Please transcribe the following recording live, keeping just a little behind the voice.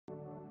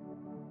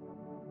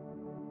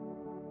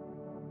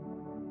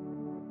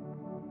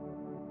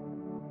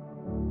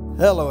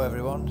Hello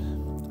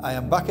everyone, I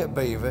am back at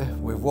Beaver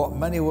with what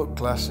many would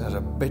class as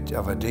a bit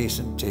of a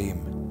decent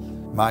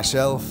team.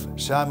 Myself,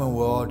 Simon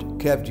Ward,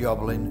 Kev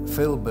Joblin,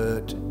 Phil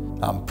Burt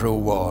and Prue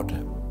Ward.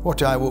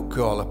 What I would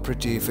call a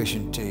pretty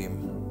efficient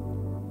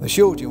team. The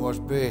shooting was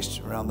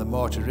based around the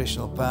more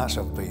traditional parts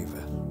of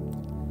Beaver.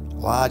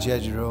 Large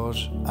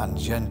hedgerows and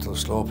gentle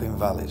sloping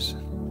valleys.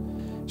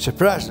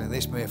 Surprisingly,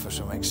 this made for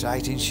some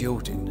exciting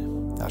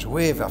shooting, as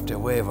wave after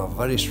wave of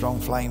very strong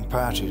flying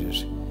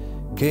partridges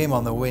came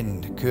on the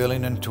wind,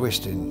 curling and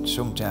twisting,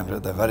 sometimes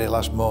at the very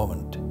last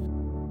moment.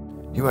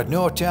 You had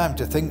no time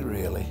to think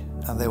really,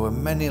 and there were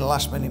many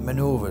last-minute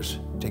manoeuvres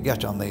to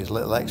get on these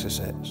little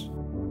exercises.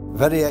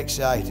 Very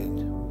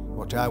exciting,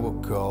 what I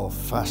would call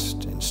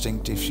fast,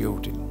 instinctive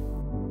shooting.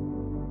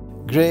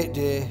 Great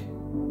day,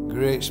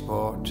 great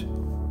sport,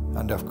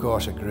 and of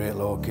course a great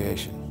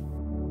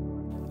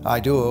location. I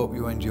do hope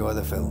you enjoy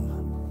the film.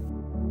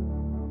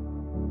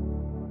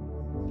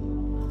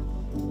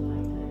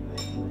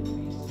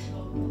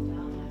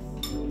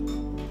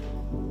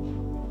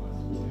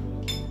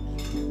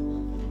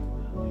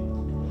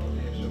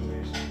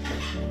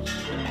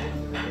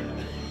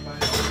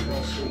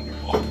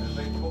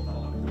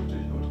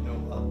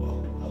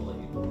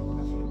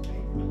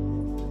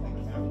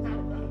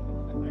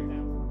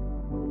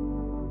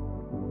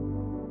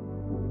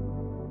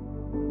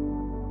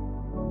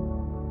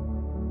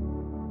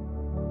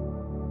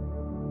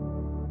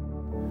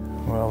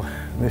 Well,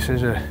 this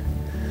is a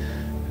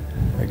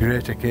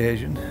great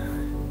occasion.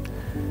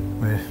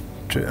 We're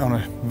on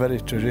a very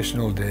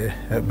traditional day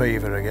at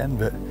Beaver again,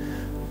 but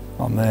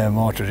on their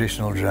more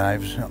traditional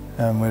drives,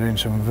 and we're in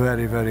some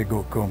very, very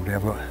good company.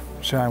 I've got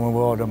Simon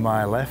Ward on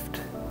my left.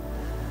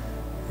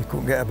 You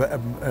couldn't get a better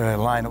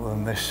lineup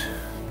than this.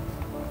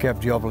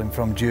 Kev Joblin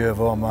from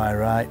Jervo on my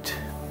right,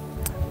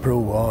 Prue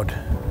Ward,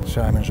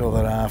 Simon's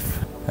other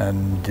half,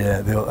 and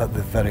at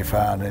the very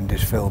far end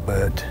is Phil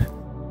Burt.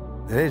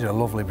 It is a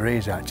lovely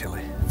breeze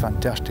actually,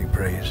 fantastic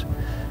breeze.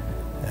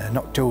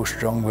 Not too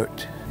strong,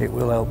 but it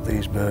will help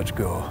these birds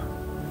go.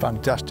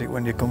 Fantastic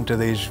when you come to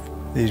these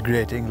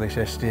great English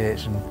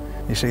estates and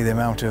you see the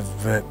amount of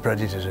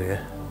predators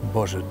here,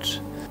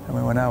 buzzards. I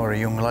mean, when I was a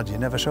young lad, you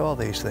never saw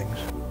these things.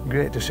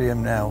 Great to see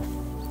them now.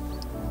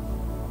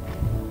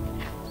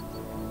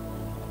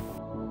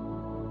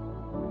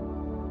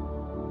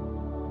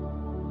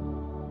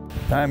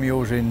 I'm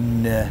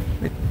using a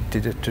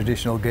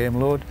traditional game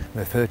load,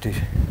 the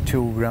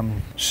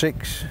 32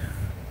 6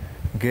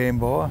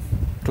 Gamebore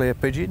clear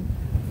pigeon,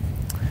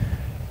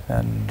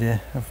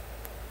 and I've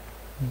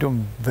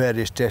done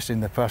various tests in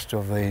the past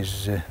of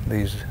these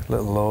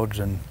little loads,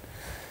 and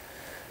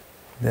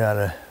they are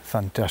a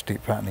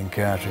fantastic patterning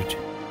cartridge.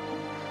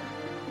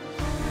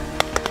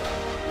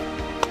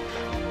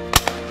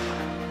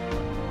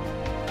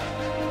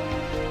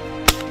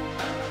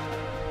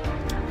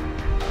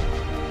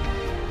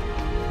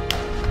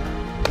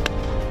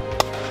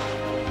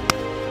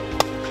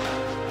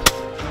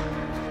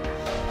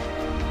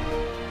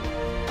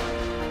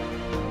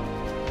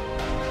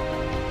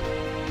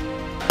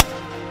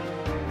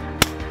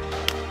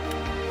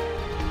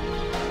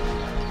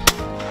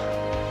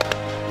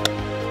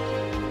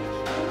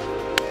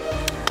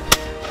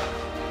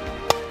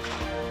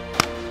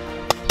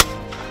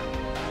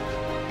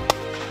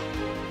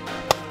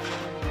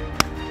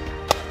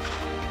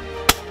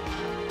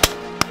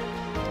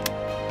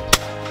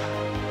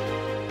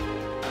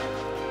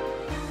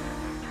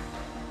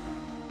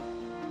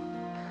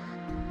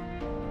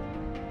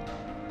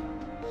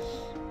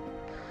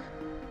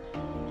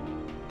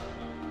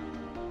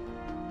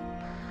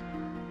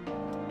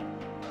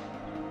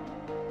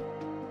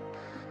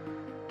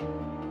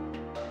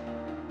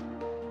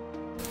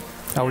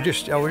 I was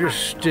just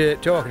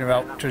talking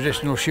about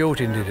traditional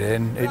shooting today,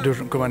 and it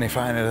doesn't come any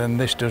finer than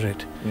this, does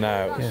it?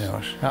 No. You know,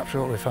 it's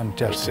absolutely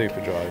fantastic. It's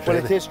super drive. Well,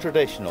 it is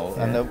traditional,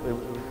 yeah.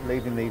 And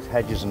leaving these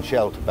hedges and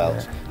shelter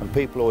belts, yeah. And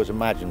people always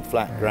imagine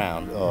flat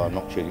ground. Oh, I'm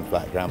not shooting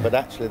flat ground, but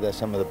actually, there's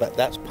some of the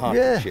that's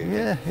partridge shooting.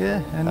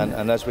 Yeah.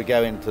 And as we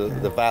go into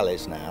the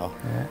valleys now,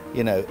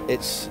 you know,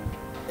 it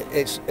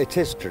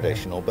is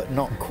traditional, but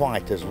not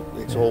quite as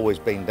it's always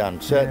been done.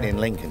 Certainly in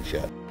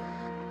Lincolnshire.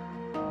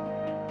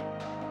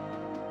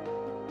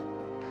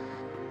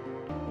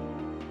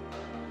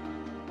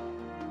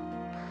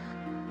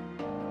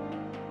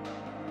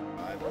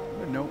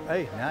 No,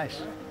 hey,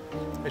 nice.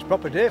 It's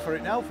proper day for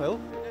it now, Phil.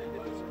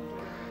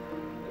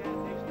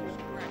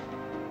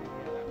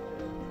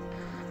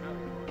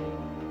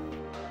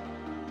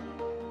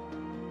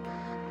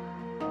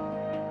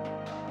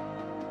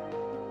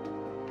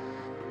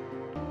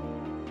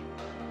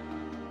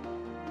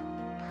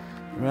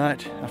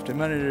 Right, after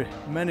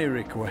many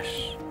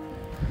requests,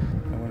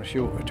 I want to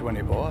shoot a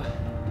 20 bore,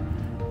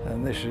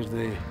 and this is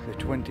the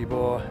 20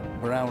 bore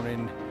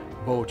Browning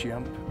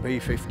Beauchamp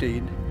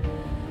B15.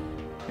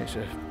 It's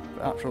an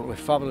absolutely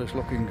fabulous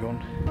looking gun,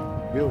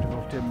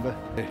 beautiful timber,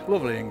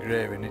 lovely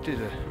engraving. It is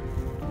a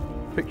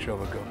picture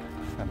of a gun.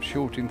 I'm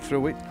shooting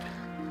through it.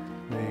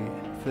 The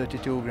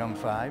 32 gram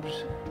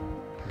 5s,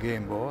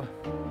 Gamebore,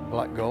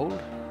 black gold,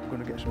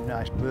 going to get some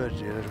nice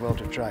birds here as well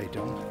to try it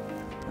on.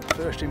 At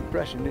first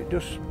impression, it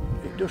does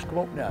come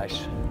up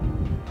nice,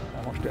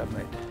 I must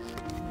admit.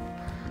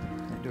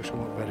 It does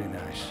come up very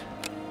nice.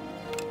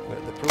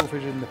 But the proof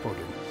is in the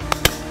pudding.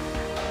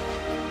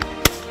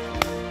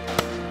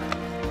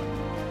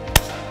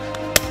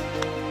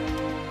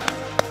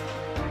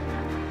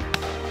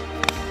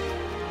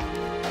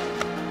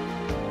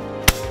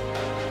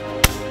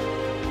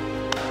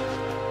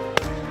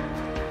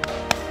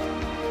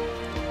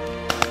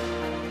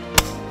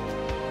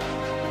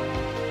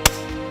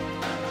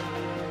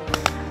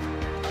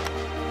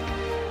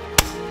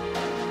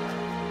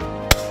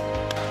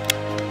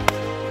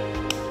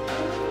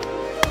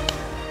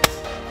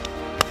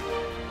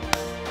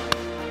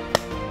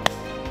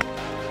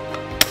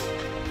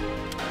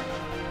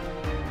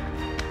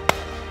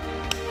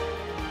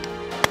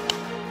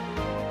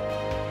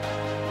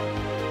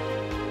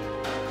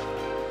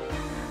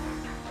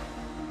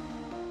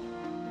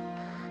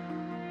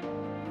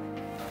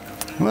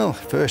 Well,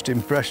 first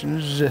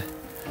impressions,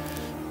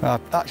 I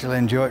actually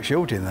enjoyed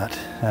shooting that.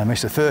 I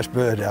missed the first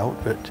bird out,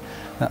 but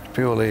that's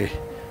purely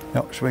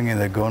not swinging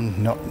the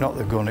gun, not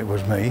the gun, it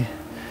was me.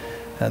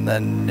 And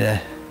then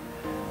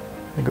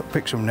I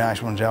picked some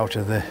nice ones out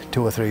of the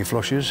 2 or 3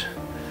 flushes,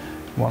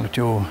 1 or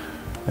 2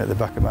 at the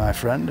back of my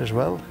friend as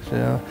well.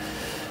 So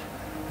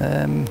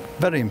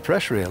very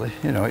impressed really.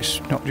 You know,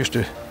 it's not just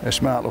a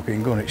smart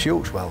looking gun, it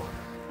shoots well.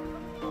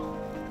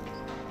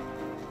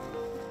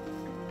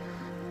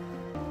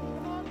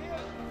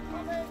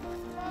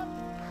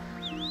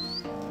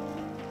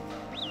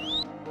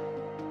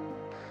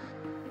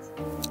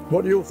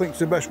 What do you think is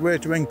the best way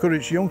to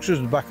encourage youngsters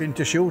back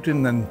into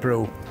shooting then,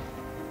 Pro?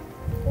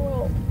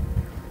 Well,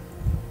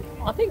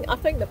 I think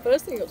the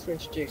first thing you got to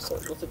introduce a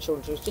lot of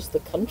children to is just the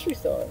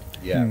countryside.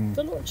 Yeah.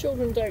 So a lot of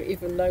children don't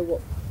even know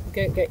what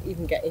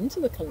even get into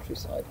the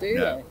countryside, do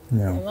they?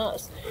 No. And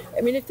that's,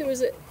 I mean, if there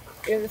was a,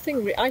 you know, the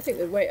thing, I think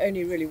the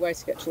only really way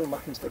to get children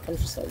back into the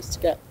countryside is to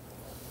get,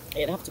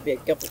 it'd have to be a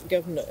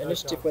government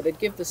initiative where they'd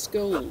give the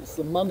schools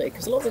the money,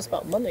 because a lot of it's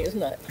about money,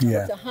 isn't it?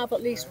 Yeah. To have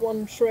at least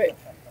one trip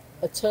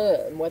a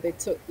term where they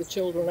took the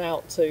children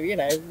out to, you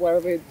know,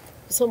 wherever,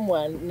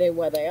 somewhere near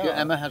where they are. Yeah,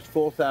 Emma has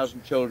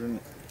 4,000 children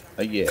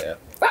a year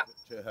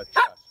to her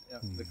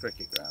trust, the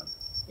cricket ground.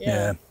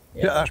 Yeah,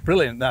 that's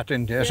brilliant, that,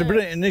 isn't it? It's a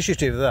brilliant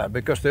initiative, that,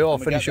 because they all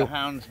finish up. We get the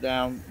hounds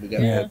down, we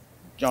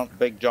get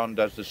Big John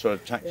does the sort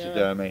of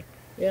taxidermy.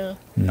 Yeah.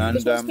 And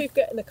because once people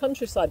get in the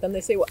countryside, then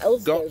they see what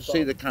else goes on. Got to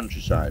see the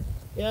countryside.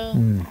 Yeah.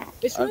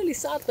 It's really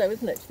sad though,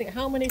 isn't it, to think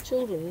how many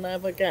children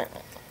never get.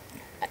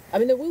 I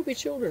mean, there will be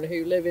children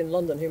who live in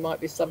London who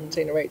might be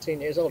 17 or 18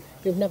 years old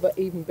who've never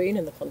even been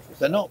in the countryside.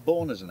 They're not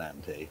born as an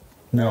auntie.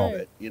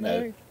 No. You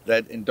know,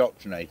 they're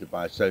indoctrinated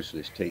by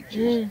socialist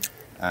teachers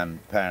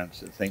and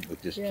parents that think we're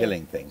just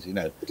killing things, you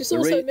know. But it's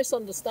also a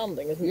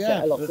misunderstanding, isn't it?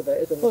 A lot of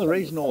it, isn't it? Well, the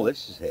reason all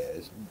this is here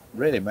is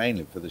really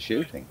mainly for the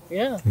shooting.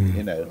 Yeah.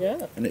 You know.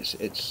 Yeah. And it's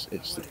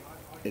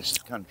the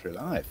country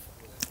life.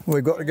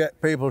 We've got to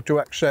get people to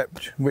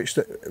accept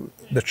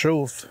the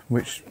truth,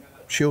 which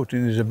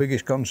shooting is the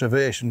biggest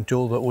conservation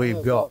tool that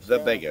we've got. The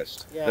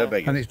biggest. The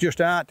biggest. And it's just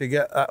hard to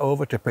get that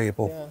over to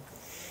people.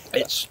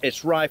 Yeah.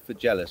 It's rife for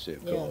jealousy,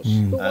 of course.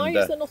 But why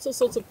is there not a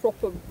sort of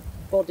proper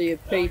body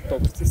of people?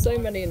 Because there's so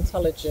many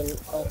intelligent,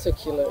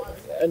 articulate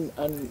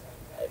and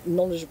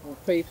knowledgeable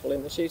people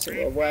in the shooting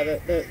world where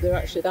they're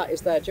actually, that is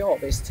their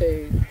job, is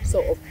to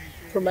sort of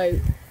promote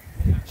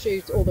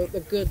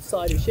the good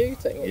side of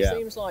shooting. It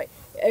seems like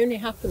it only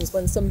happens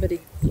when somebody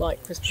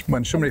like Chris.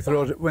 When somebody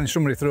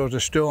throws a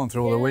stone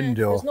through the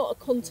window. It's not a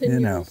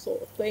continual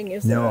sort of thing,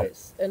 is there?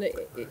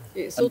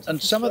 It's sort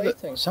of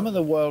frustrating. some of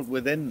the world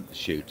within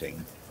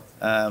shooting,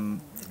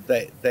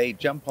 they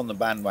jump on the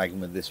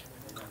bandwagon with this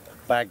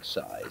bag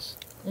size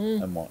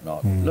and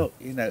whatnot. Look,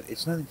 you know,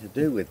 it's nothing to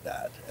do with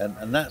that,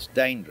 and that's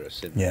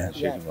dangerous in the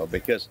shooting world,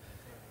 because,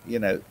 you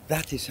know,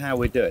 that is how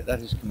we do it. That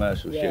is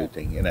commercial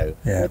shooting, you know.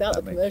 Without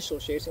the commercial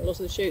shooting,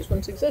 lots of the shoots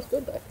wouldn't exist,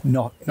 would they?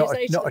 Not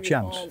a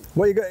chance.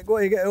 What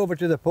you get over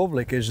to the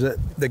public is that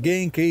the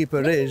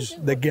gamekeeper is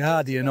the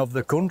guardian of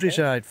the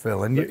countryside,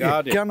 Phil, and you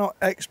cannot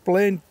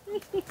explain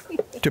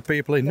to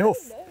people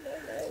enough.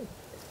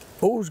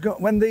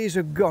 When these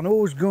are gone,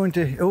 who's going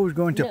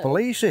to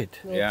police it?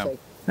 Yeah.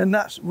 And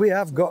we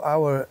have got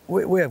our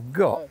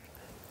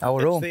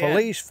own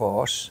police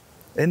force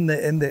in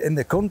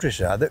the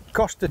countryside that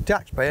cost the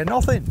taxpayer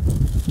nothing.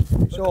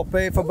 It's all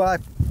paid for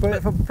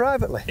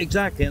privately.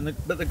 Exactly,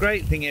 but the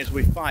great thing is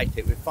we fight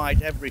it. We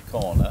fight every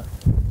corner,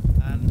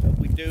 and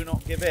we do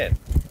not give in.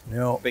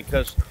 No.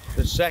 Because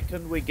the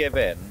second we give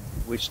in,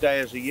 we stay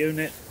as a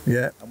unit,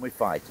 and we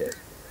fight it.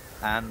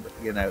 And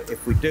you know,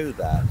 if we do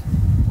that,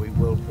 we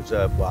will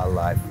preserve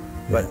wildlife.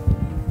 But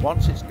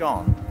once it's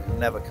gone, it'll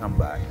never come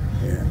back.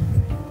 Yeah.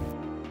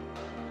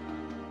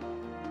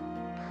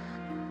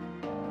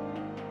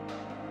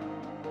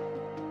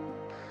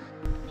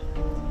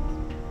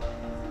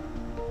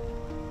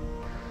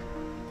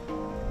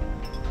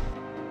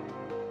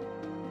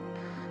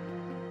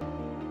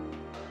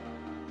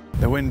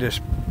 The wind has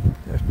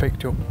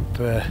picked up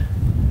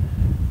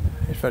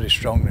it's very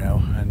strong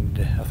now,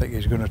 and I think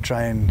he's going to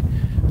try and,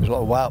 there's a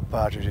lot of wild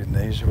partridges in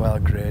these,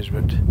 wild greys,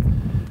 but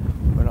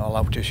we're not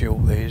allowed to shoot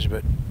these,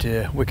 but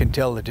we can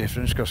tell the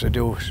difference because they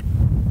do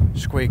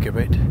squeak a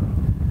bit.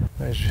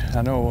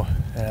 I know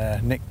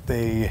Nick,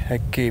 the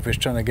head keeper, is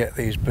trying to get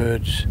these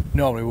birds,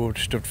 normally we would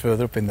have stood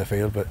further up in the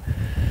field, but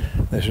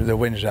the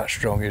wind's that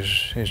strong,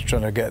 he's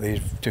trying to get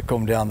these to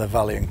come down the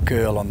valley and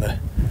curl on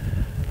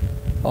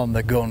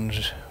the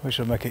guns, which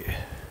will make it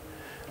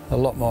a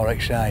lot more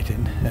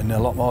exciting and a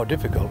lot more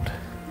difficult.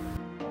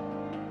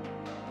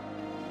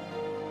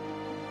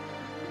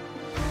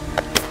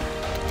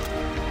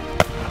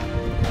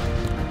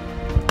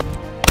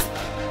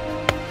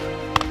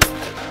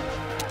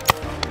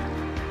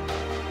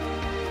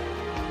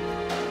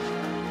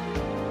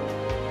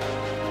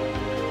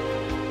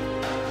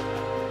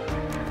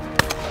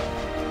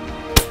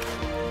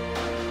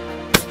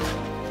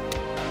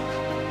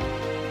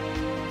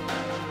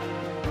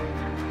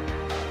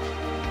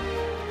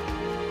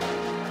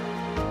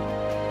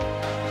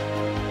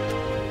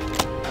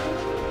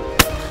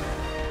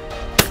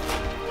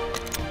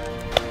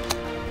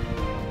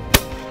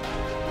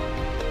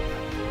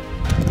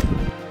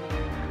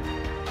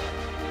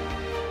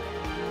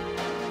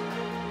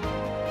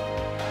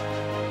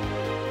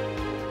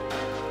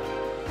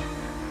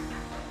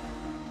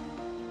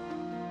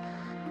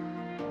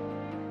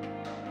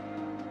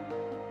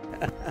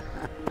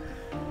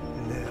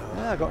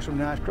 Yeah, I got some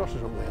nice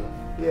crosses up there.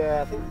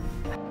 Yeah, I think.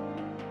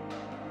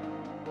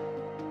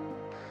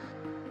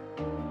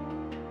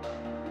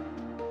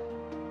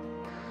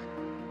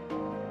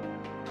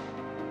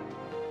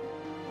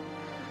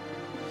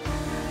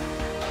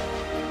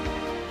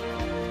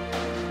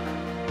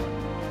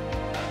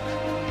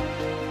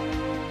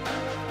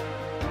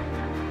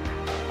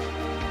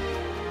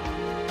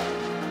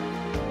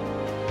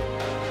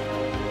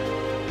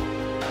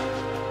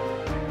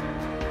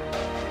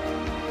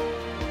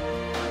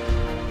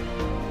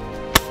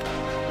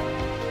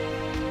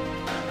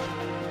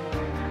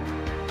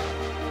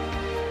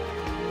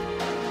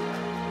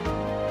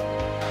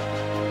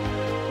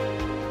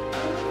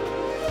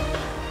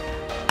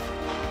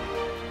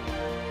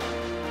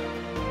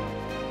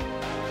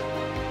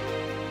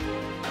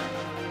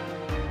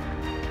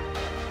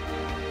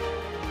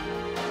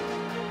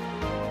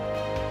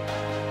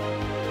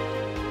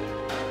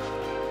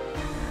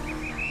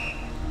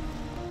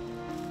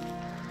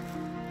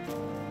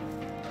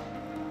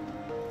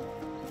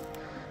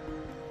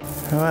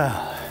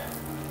 Well,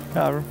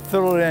 I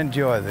thoroughly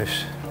enjoy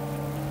this,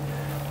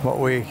 what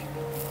we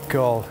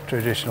call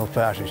traditional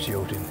partridge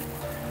shooting.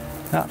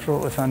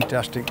 Absolutely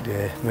fantastic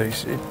day,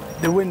 but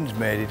the wind's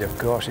made it, of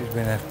course. It's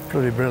been a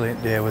pretty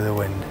brilliant day with the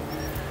wind.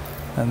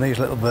 And these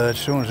little birds,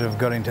 as soon as they've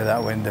got into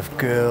that wind, they've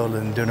curled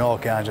and done all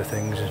kinds of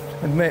things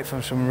and make for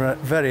some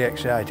very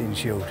exciting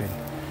shooting.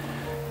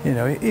 You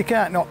know, you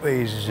can't knock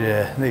these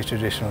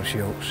traditional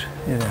shoots,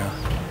 you know.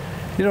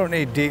 You don't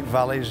need deep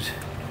valleys.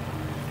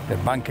 The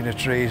banking of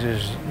trees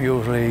is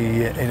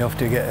usually enough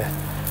to get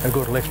a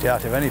good lift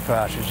out of any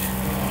partridge.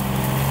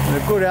 They're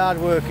a good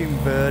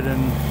hard-working bird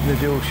and they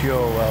do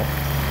show well,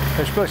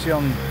 especially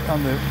on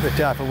the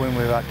type of wind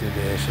we've had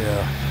today,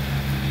 so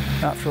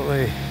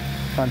absolutely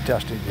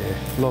fantastic day,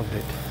 loved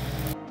it.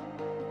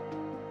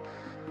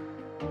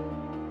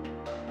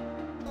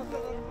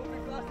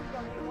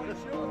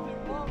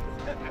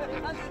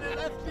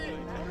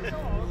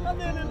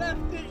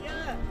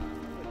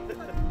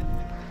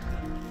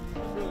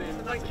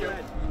 Thank you.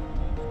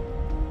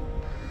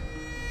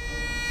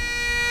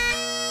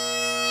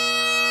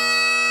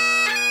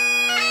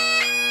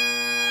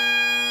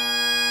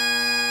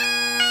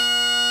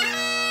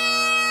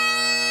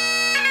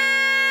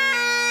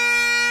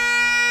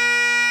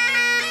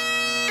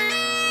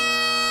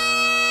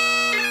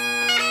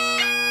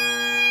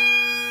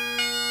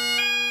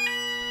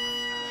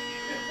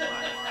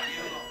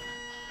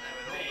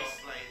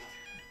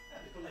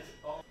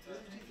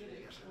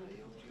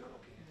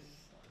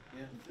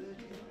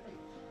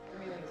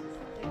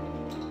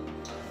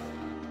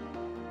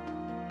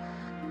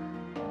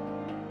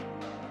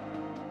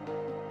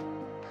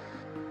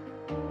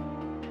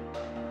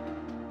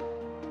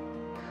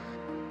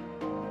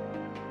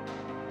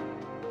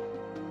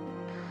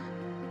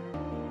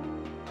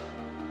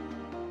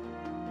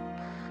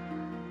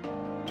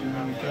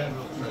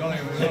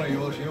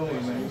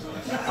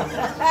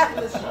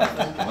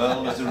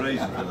 Well, there's a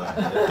reason for that.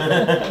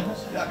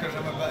 Yeah, because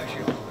I'm a better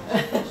shooter.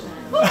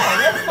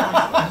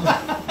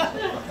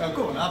 Oh,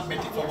 go on, I'll admit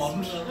it for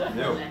once.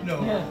 No. No.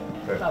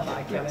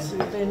 Bye-bye, Kevin. It's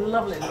been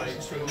lovely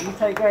to see you. You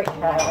take great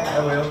care.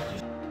 I will.